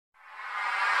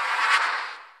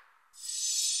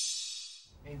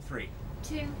3.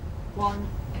 2, 1.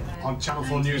 On Channel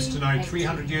 4 News tonight,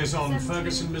 300 years on,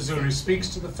 Ferguson, Missouri speaks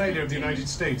to the failure of the United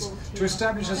States to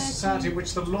establish a society in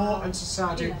which the law and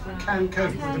society can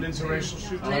cope with an interracial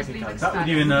shooting. Back with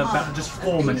you in about just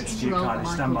 4 minutes, Duke Kylie.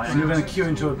 Stand by. And you're going to queue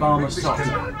into Obama's stop.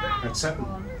 At 7,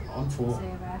 on 4.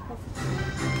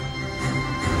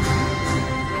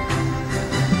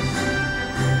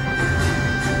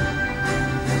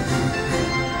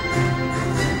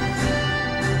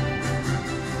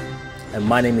 And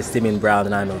my name is Simeon Brown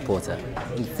and I'm a reporter.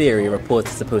 In theory, a reporter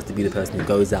is supposed to be the person who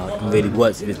goes out and really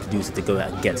works with his producer to go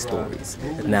out and get stories.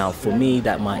 Now, for me,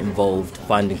 that might involve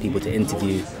finding people to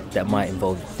interview, that might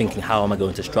involve thinking, how am I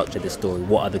going to structure this story?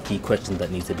 What are the key questions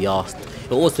that need to be asked?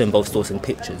 It also involves sourcing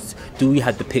pictures. Do we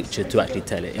have the picture to actually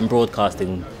tell it? In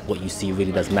broadcasting, what you see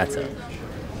really does matter.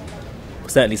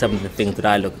 Certainly some of the things that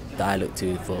I look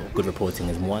to for good reporting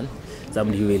is, one,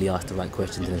 somebody who really asks the right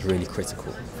questions and is really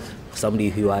critical. Somebody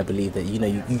who I believe that,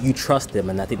 you trust them,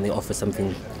 and I think they offer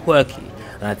something quirky.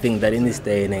 And I think that in this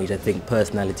day and age, I think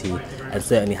personality and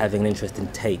certainly having an interesting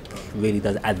take really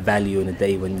does add value in a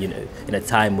day when, in a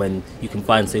time when you can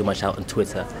find so much out on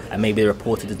Twitter, and maybe the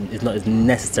reporter is not as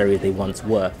necessary as they once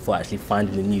were for actually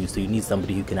finding the news. So you need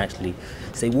somebody who can actually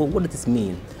say, well, what does this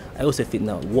mean? I also think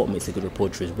that what makes a good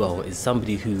reporter as well is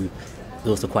somebody who is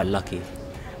also quite lucky,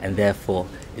 and therefore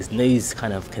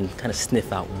can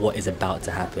sniff out what is about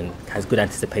to happen, has good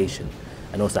anticipation,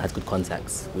 and also has good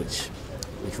contacts, which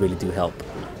really do help.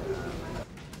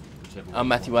 I'm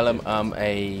Matthew Wellham. I'm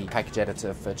a package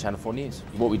editor for Channel 4 News.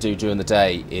 What we do during the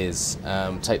day is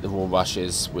take the raw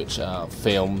rushes which are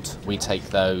filmed. We take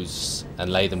those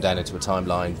and lay them down into a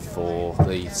timeline for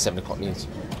the 7 o'clock news.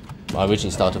 I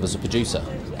originally started as a producer.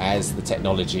 As the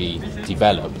technology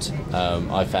developed,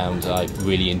 I found I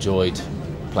really enjoyed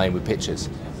playing with pictures,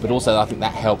 but also I think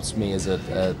that helps me as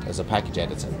a package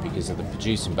editor, because of the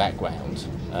producing background.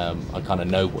 I kind of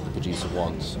know what the producer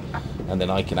wants, and then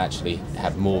I can actually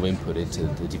have more input into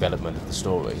the development of the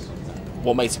story.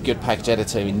 What makes a good package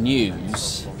editor in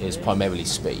news is primarily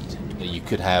speed. You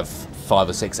could have 5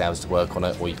 or 6 hours to work on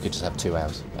it, or you could just have 2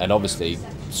 hours. And obviously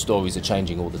stories are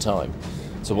changing all the time,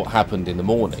 so what happened in the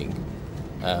morning,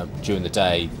 during the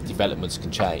day, developments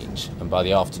can change, and by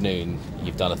the afternoon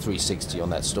you've done a 360 on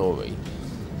that story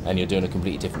and you're doing a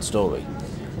completely different story,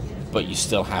 but you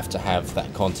still have to have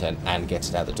that content and get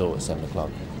it out the door at 7 o'clock.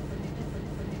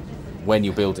 When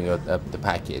you're building the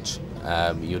package,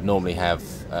 you'd normally have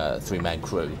a 3-man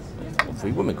crew or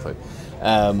 3-woman crew.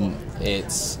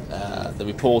 It's the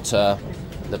reporter,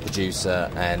 the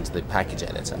producer and the package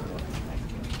editor.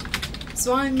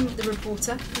 So I'm the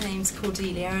reporter, my name's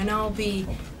Cordelia, and I'll be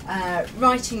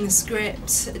writing the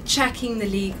script, checking the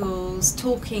legals,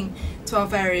 talking to our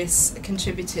various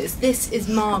contributors. This is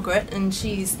Margaret, and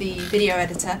she's the video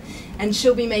editor, and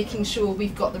she'll be making sure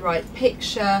we've got the right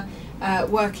picture,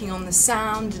 working on the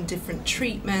sound and different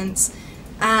treatments.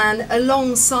 And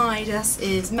alongside us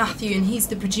is Matthew, and he's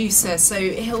the producer, so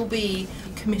he'll be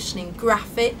commissioning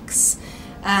graphics.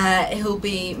 He'll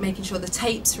be making sure the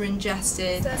tapes are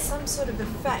ingested. There's some sort of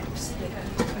effect that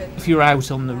happens. If you're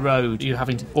out on the road, you're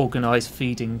having to organise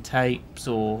feeding tapes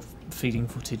or feeding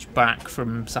footage back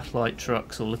from satellite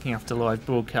trucks or looking after live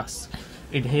broadcasts.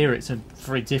 In here it's a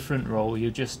very different role.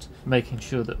 You're just making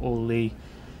sure that all the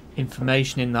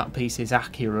information in that piece is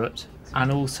accurate,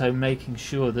 and also making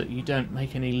sure that you don't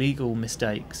make any legal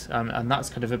mistakes. And that's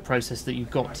kind of a process that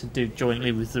you've got to do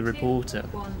jointly with the reporter.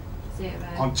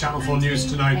 On Channel 4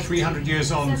 News tonight, 300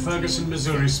 years on, Ferguson,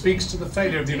 Missouri speaks to the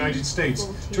failure of the United States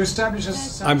to establish a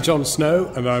society. I'm John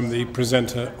Snow, and I'm the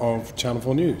presenter of Channel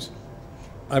 4 News.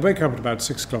 I wake up at about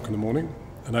 6 o'clock in the morning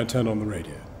and I turn on the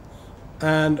radio,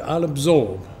 and I'll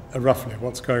absorb roughly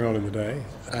what's going on in the day,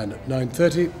 and at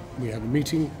 9:30 we have a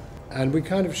meeting and we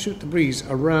kind of shoot the breeze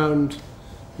around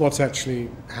what's actually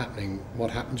happening,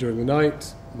 what happened during the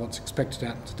night, what's expected to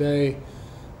happen today,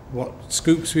 what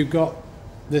scoops we've got,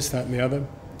 this, that and the other,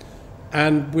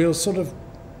 and we'll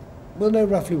know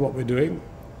roughly what we're doing.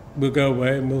 We'll go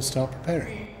away and we'll start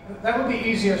preparing. That would be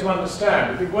easier to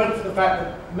understand if it weren't for the fact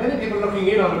that many people looking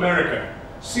in on America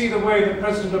see the way that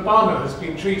President Obama has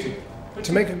been treated.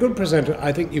 To make a good presenter,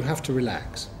 I think you have to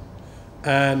relax,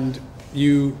 and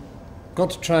you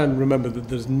got to try and remember that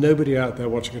there's nobody out there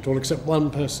watching at all except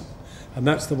one person, and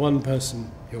that's the one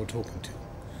person you're talking to.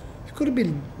 You've got to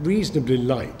be reasonably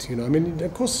light, I mean,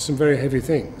 of course there's some very heavy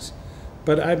things,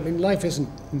 but I mean, life isn't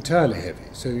entirely heavy,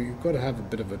 so you've got to have a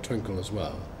bit of a twinkle as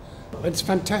well. It's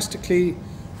fantastically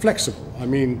flexible. I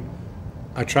mean,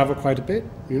 I travel quite a bit,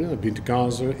 I've been to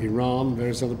Gaza, Iran,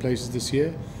 various other places this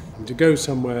year, and to go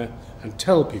somewhere and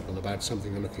tell people about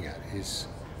something they're looking at is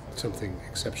something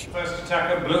exceptional. First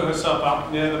attacker blew herself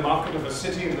up near the market of a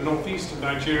city in the northeast of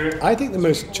Nigeria. I think the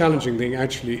most challenging thing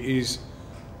actually is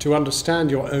to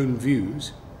understand your own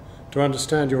views, to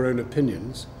understand your own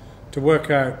opinions, to work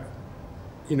out,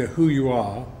 who you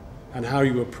are and how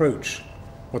you approach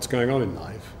what's going on in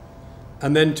life,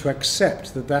 and then to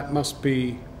accept that that must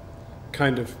be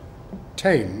kind of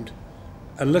tamed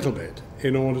a little bit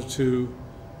in order to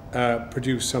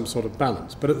produce some sort of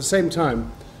balance. But at the same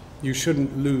time, you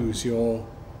shouldn't lose your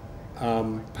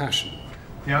passion.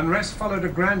 The unrest followed a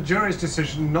grand jury's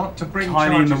decision not to bring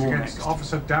Tiny in the charges wall against next.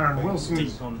 Officer Darren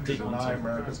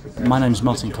Wilson. My name's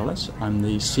Martin Collis. I'm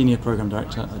the Senior Programme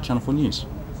Director at Channel 4 News.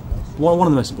 One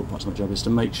of the most important parts of my job is to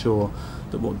make sure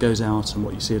that what goes out and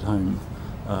what you see at home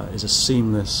is a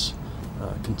seamless,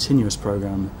 continuous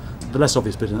programme. The less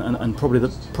obvious bit, and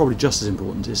probably just as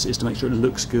important, is to make sure it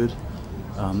looks good,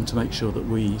 to make sure that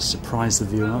we surprise the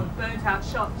viewer.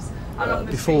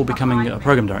 Before becoming a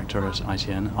programme director at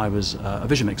ITN, I was a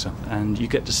vision mixer, and you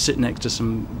get to sit next to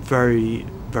some very,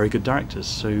 very good directors.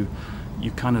 So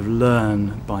you kind of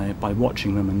learn by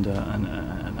watching them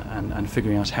and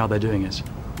figuring out how they're doing it.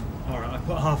 All right, I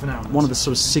put half an hour on One of the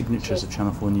sort of signatures of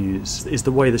Channel 4 News is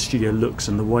the way the studio looks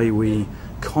and the way we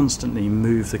constantly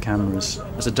move the cameras.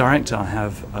 As a director, I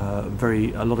have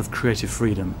a lot of creative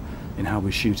freedom in how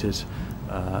we shoot it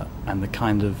and the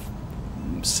kind of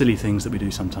silly things that we do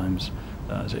sometimes.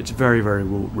 So it's very, very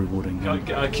rewarding.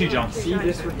 Cue John.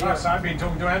 Yes, I've been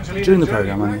talking to Angelina During the Jolie.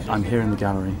 programme, I'm here in the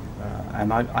gallery,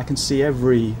 and I can see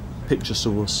every picture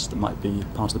source that might be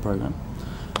part of the programme.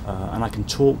 And I can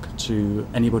talk to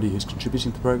anybody who's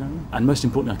contributing to the programme, and most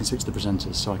importantly I can speak to the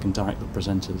presenters, so I can direct the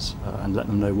presenters and let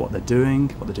them know what they're doing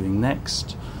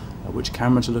next, which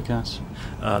camera to look at.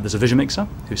 There's a vision mixer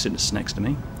who sits next to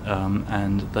me,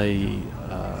 and they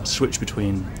switch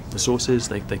between the sources,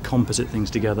 they composite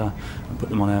things together and put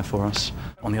them on air for us.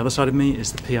 On the other side of me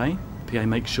is the PA. PA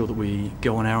makes sure that we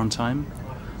go on air on time,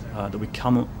 that we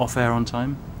come off air on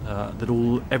time,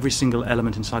 that every single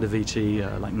element inside of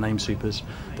VT, like name supers,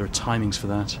 there are timings for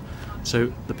that.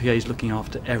 So the PA is looking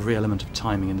after every element of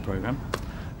timing in the programme.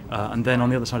 And then on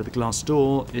the other side of the glass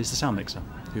door is the sound mixer,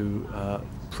 who,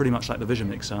 pretty much like the vision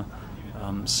mixer,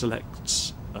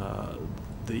 selects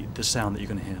the sound that you're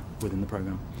going to hear within the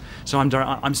programme. So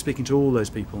I'm speaking to all those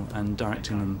people and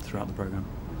directing them throughout the programme.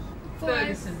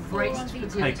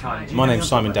 My name's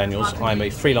Simon Daniels. I'm a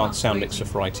freelance sound mixer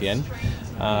for ITN.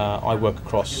 I work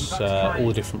across all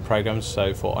the different programmes,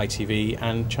 so for ITV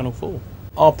and Channel 4.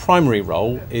 Our primary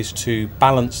role is to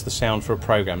balance the sound for a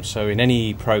programme. So in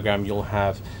any programme you'll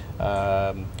have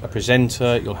a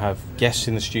presenter, you'll have guests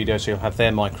in the studio, so you'll have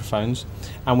their microphones,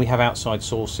 and we have outside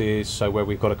sources, so where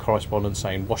we've got a correspondent,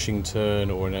 say in Washington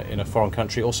or in a foreign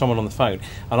country, or someone on the phone,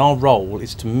 and our role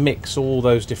is to mix all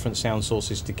those different sound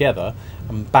sources together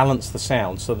and balance the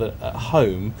sound so that at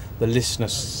home the listener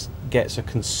gets a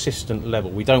consistent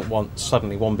level. We don't want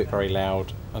suddenly one bit very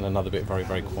loud and another bit very,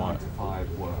 very quiet.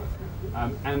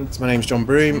 My name's John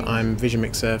Broom. I'm vision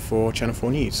mixer for Channel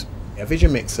 4 News. A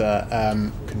vision mixer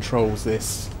controls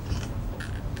this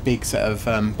big set of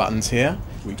buttons here.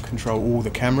 We control all the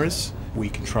cameras, we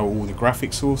control all the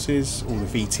graphic sources, all the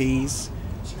VTs,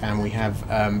 and we have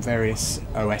various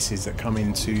OSs that come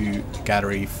into the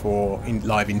gallery for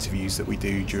live interviews that we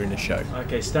do during the show.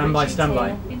 Okay, stand by.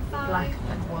 Black and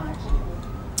white.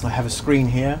 I have a screen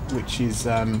here, which is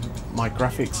my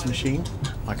graphics machine.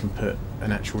 I can put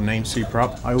an actual name super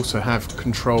up. I also have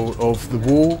control of the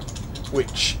wall,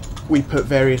 which we put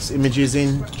various images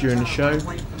in during the show.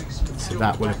 So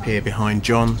that will appear behind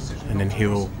John, and then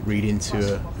he'll read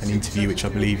into an interview, which I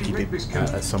believe he did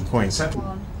at some point.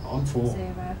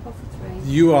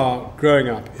 You are growing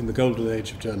up in the golden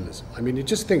age of journalism. I mean, you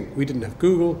just think we didn't have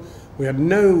Google, we had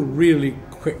no really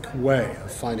quick way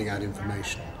of finding out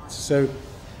information. So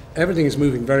everything is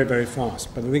moving very, very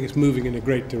fast, but I think it's moving in a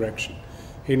great direction,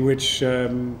 in which I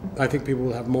think people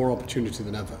will have more opportunity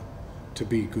than ever to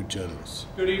be good journalists.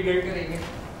 Good evening. Good evening.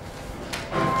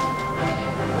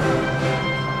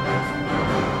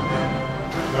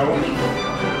 No.